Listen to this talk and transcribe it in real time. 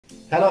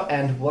Hello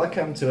and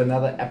welcome to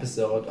another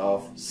episode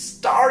of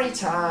Story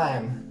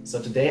Time.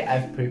 So today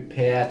I've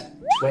prepared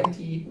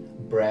 20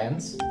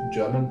 brands,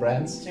 German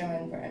brands.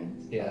 German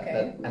brands. Yeah,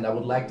 Okay. and I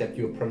would like that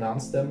you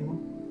pronounce them,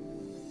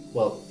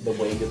 well, the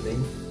way you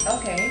think.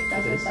 Okay,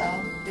 doesn't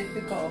sound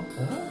difficult.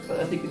 But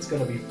I think it's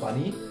gonna be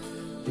funny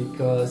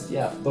because,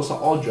 yeah, those are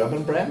all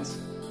German brands.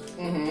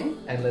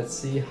 And let's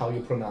see how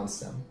you pronounce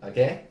them.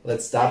 Okay,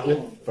 let's start with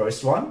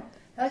first one.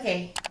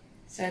 Okay,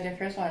 so the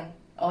first one.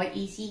 Oh,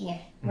 easy nga.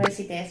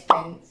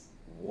 Mercedes-Benz.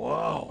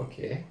 Wow.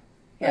 Okay.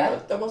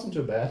 Yeah. That wasn't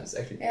too bad. It's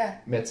actually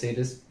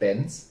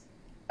Mercedes-Benz.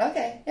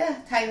 Okay,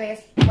 yeah. Thai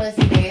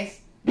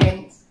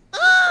Mercedes-Benz.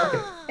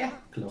 Okay. Yeah.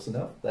 Close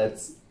enough.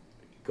 Let's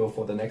go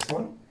for the next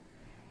one.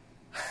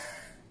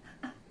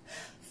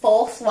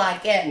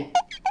 Volkswagen.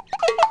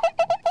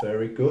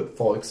 Very good.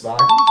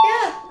 Volkswagen.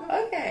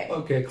 Yeah, okay.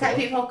 Okay, Thai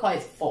cool. people call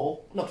it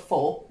Vol, not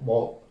Vol.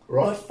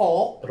 Rot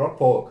Vol.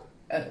 Rotpork.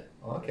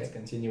 Oh. Okay,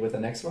 continue with the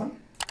next one.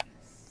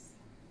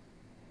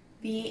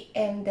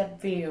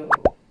 BMW.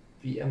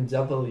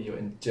 BMW.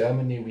 In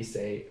Germany we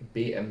say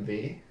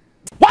BMW.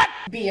 What?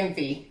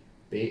 BMW.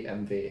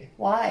 BMW.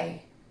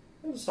 Why?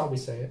 That's how we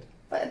say it.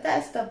 But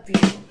that's W.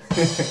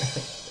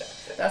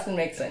 Doesn't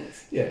make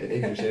sense. Yeah,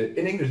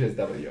 in English it's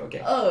W.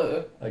 Okay.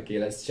 Oh. Okay,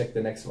 let's check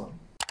the next one.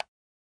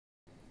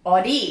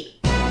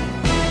 Audi.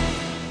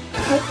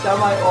 That's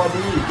my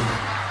Audi.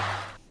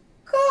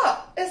 God,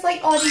 it's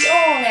like audio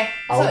ไง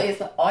so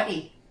it's Audi.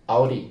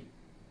 Audi.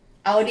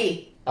 Audi.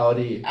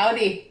 Audi.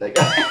 Audi. Like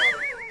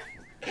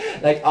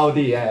like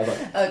Audi, yeah. But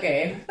Okay.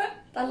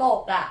 ตล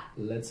กอ่ะ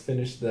let's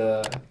finish the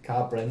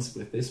car brands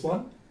with this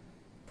one.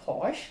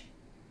 Porsche.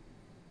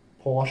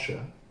 Porsche.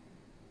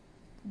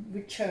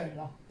 Richard เห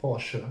รอ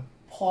Porsche.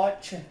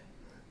 Porsche.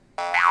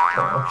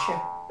 Porsche.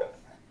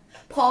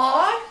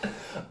 Porsche.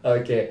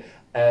 Okay,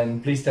 and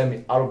please tell me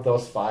out of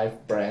those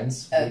 5 brands,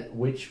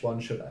 which one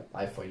should I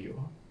buy for you?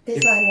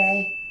 This one ไง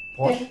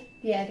Porsche.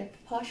 Yeah, the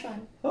Porsche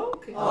one.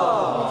 Okay.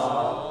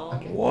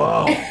 Okay.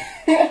 Wow.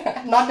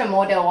 Not the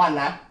model one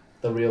นะ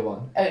The real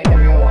one. The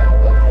real one.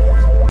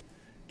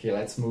 Okay,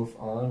 let's move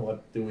on. What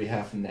do we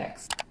have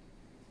next?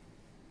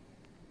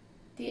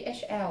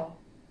 DHL.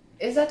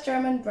 It's a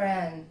German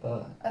brand.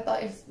 I thought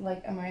it's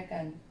like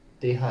American.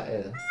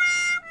 DHL.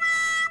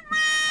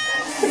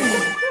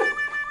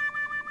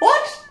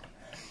 What?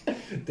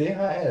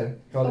 DHL.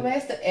 Call it-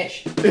 Where's the H?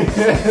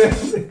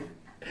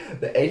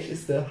 The H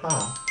is the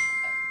H.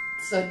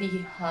 So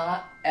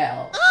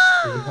DHL.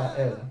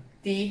 DHL.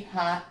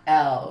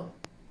 DHL.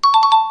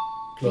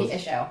 Close.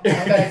 DHL.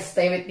 I'm gonna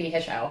stay with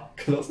DHL.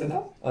 Close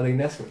enough? I think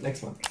next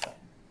one.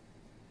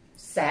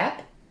 SAP?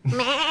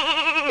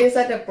 Is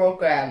that the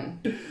program?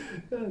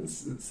 It's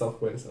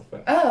software.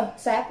 Oh,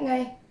 SAP ไง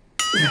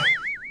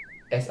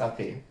SAP.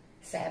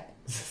 SAP.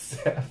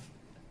 SAP.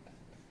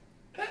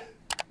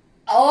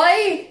 Oi!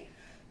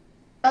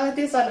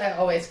 This one I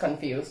always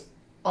confuse.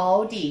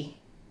 Audi.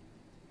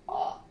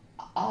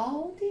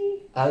 Audi?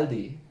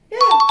 Aldi.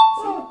 Yeah.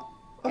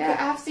 Okay. Yeah,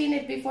 I've seen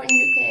it before in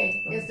UK.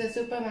 It's the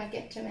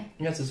supermarket ใช่ไหม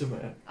Yeah, it's a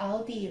supermarket.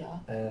 Aldi เหรอ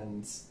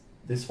And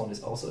this one is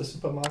also a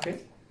supermarket.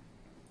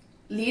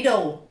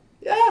 Lidl.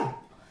 Yeah.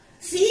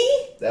 See?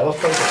 That was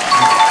perfect.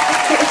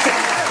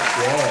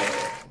 Yeah.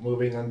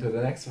 Moving on to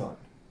the next one.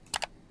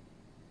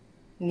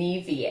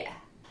 Nivea.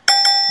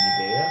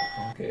 Nivea.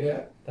 Okay,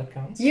 yeah, that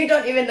counts. You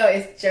don't even know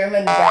it's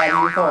German brand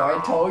before, I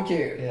told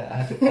you. Yeah, I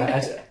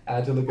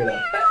had to look it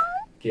up.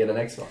 Okay, the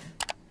next one.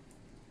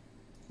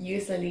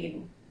 Eucerin.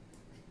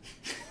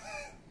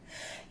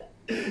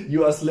 You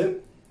are slim?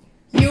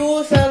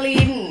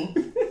 Eucerin.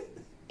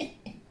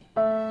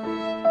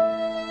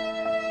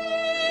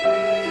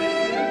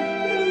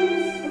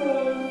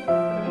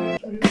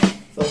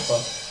 So far.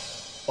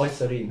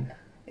 Eucerin.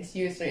 It's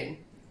Eucerin.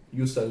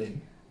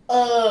 Eucerin.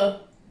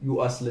 You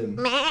are slim.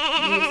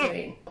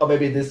 Eucerin. Or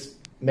maybe this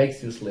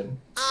makes you slim.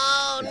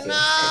 It's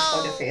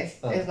for the face.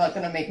 It's not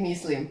gonna make me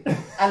slim.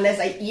 Unless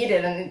I eat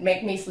it and it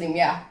make me slim,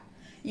 yeah.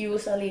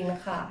 Eucerin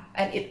ค่ะ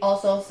And it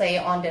also say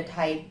on the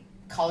Thai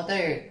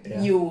counter,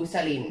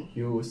 Eucerin.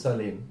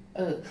 Eucerin.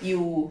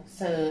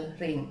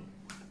 Eucerin.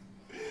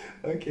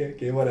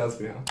 Okay, what else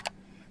we have?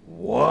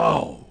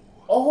 Wow.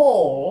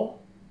 Oh.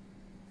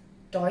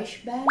 Deutsche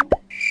Bank.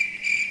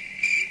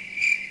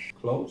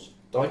 Close.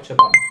 Deutsche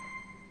Bank.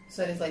 So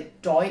it's like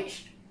Deutsche.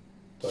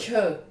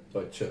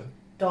 Deutsche.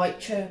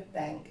 Deutsche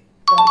Bank.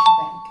 Deutsche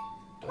Bank.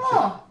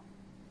 Oh,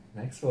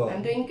 Next I'm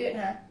one. doing good,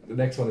 huh? The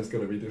next one is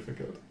gonna be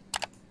difficult.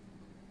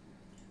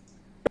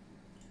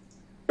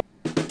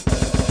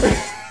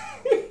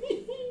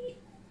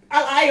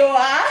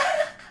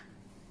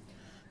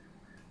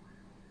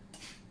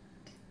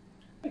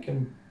 I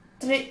can.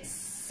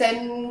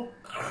 ThyssenKrupp.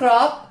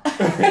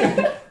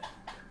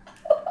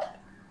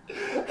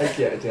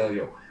 Okay, I tell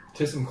you.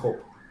 ThyssenKrupp.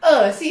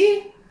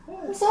 See?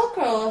 So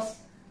close.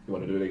 You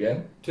wanna do it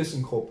again?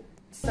 ThyssenKrupp.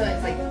 So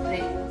it's like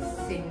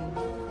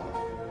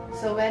ThyssenKrupp.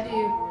 So where do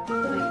you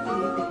leave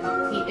the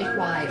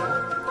THY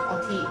or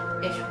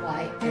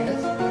THYS?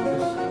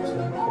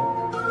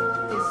 ThyssenKrupp.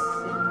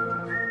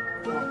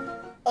 ThyssenKrupp.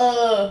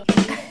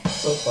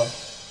 So far.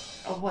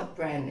 What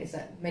brand is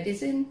that?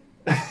 Medicine?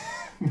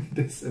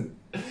 Medicine.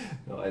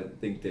 No, I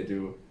think they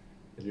do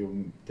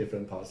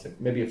different parts. Like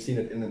maybe you've seen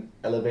it in an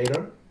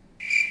elevator.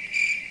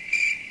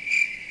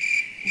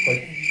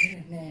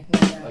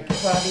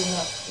 Probably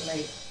not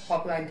like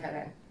popular in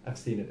Thailand. I've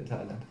seen it in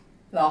Thailand.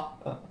 No.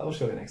 I will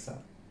show you next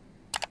time.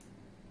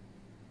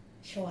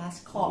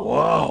 Schwarzkopf.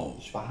 Wow.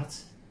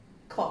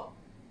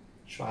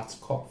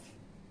 Schwarzkopf.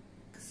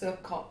 So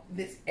Kopf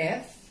with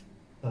F.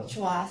 Oh.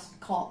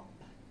 Schwarzkopf.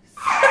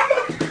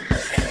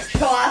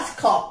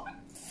 Schwarzkopf.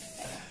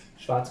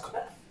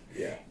 Schwarzkopf.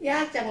 Yeah. ยา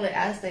กจังเลย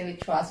I say with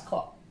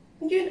Schwarzkopf.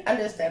 You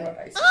understand what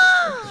I say?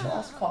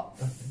 Schwarzkopf.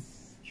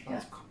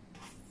 Schwarzkopf.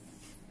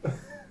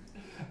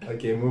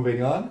 Okay, moving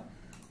on.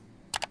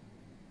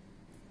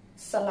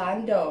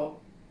 Zalando.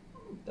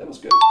 That was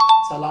good.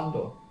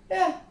 Zalando.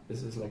 Yeah.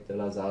 This is like the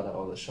Lazada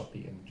or the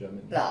Shopee in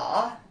Germany. เหรอ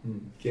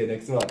Okay,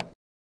 next one.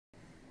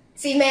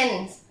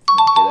 Siemens.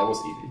 Okay, that was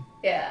easy.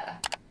 Yeah.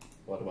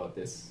 What about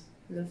this?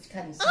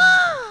 Lufthansa.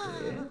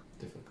 Okay,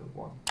 difficult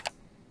one.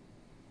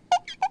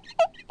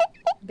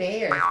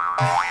 Bayer.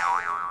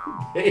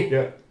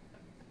 Bayer.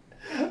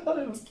 Oh,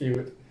 that was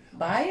cute.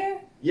 Bayer?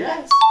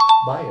 Yes,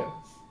 Bayer.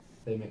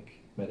 They make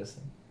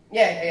medicine.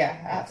 Yeah.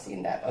 I've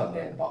seen that on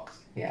the box.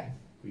 Yeah.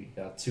 We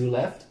got 2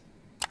 left.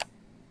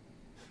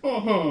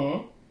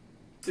 Mm-hmm.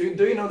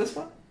 Do you know this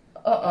one?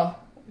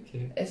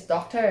 Okay. It's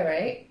doctor,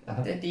 right?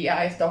 Uh-huh. The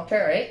DI is doctor,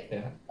 right?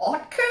 Yeah.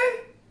 Oetker?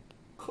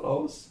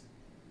 Close.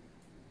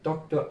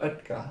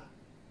 Dr.Oetker.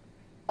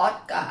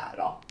 Oetker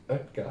หรอ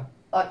Oetker.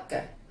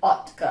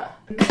 Oetker.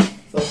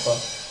 So far.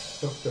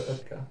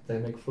 Dr.Oetker. They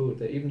make food.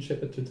 They even ship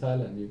it to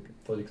Thailand.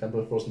 For example,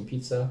 frozen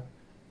pizza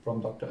from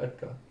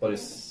Dr.Oetker. But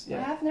it's,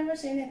 yeah. I've never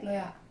seen it เลย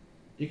อะ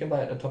You can buy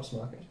it at Top's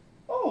Market.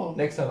 Oh.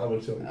 Next time I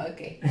will show you.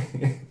 Okay.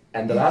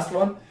 And the last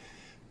one,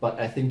 but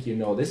I think you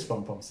know this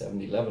one from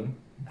 7-Eleven.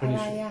 Pretty อะ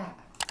ไร sure. อะ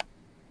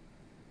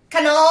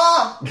Knorr.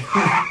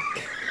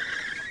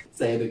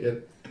 Say it again.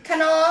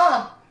 Knorr.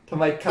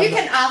 You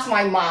can ask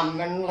my mom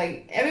and like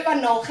everyone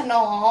know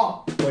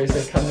Knorr. Where you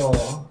say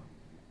Knorr?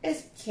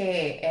 It's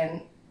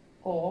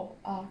Knorr.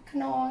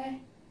 Knorr ไง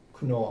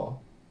Knorr.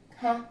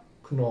 Huh?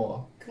 Knorr.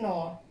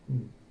 Knorr.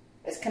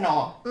 It's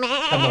Knorr.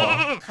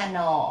 Knorr.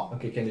 Knorr.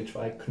 Okay, can you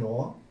try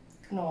Knorr?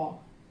 Knorr.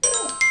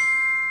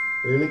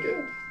 Really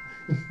good.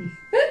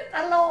 ต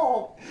ล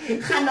ก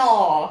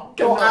Knorr.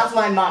 Don't ask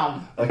my mom.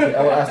 Okay,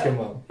 I will ask your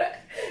mom.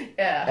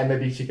 Yeah. And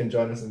maybe she can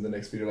join us in the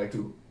next video. Like,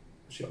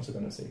 she also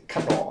gonna say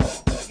Knorr.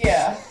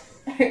 Yeah.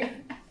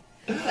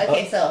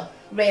 Okay, so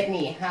rate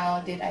me. How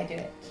did I do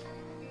it?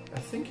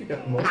 I think you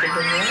got most of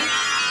them right.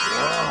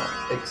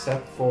 Wow.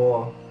 Except for,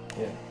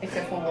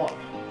 Except for what?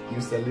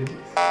 Eucerin.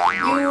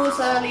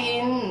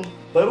 Eucerin.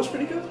 But it was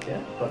pretty good,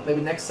 yeah. But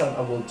maybe next time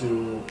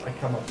I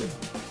come up with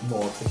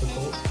more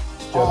difficult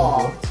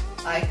German words.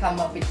 I come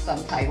up with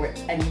some Thai word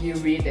and you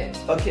read it.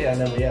 Okay, and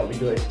then we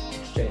do it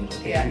exchange.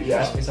 Okay, Yeah, you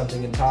ask me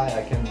something in Thai,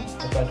 I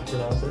try to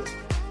pronounce it.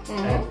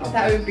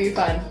 That would be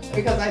fun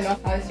because I know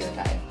how is your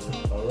Thai.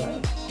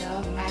 Alright. So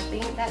I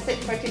think that's it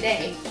for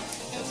today.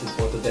 That's it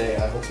for today.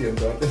 I hope you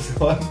enjoyed this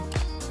one.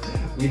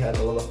 We had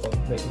a lot of fun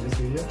making this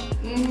video.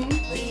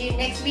 See you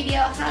next video.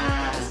 Ha.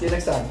 See you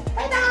next time.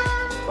 Bye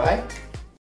bye. Bye.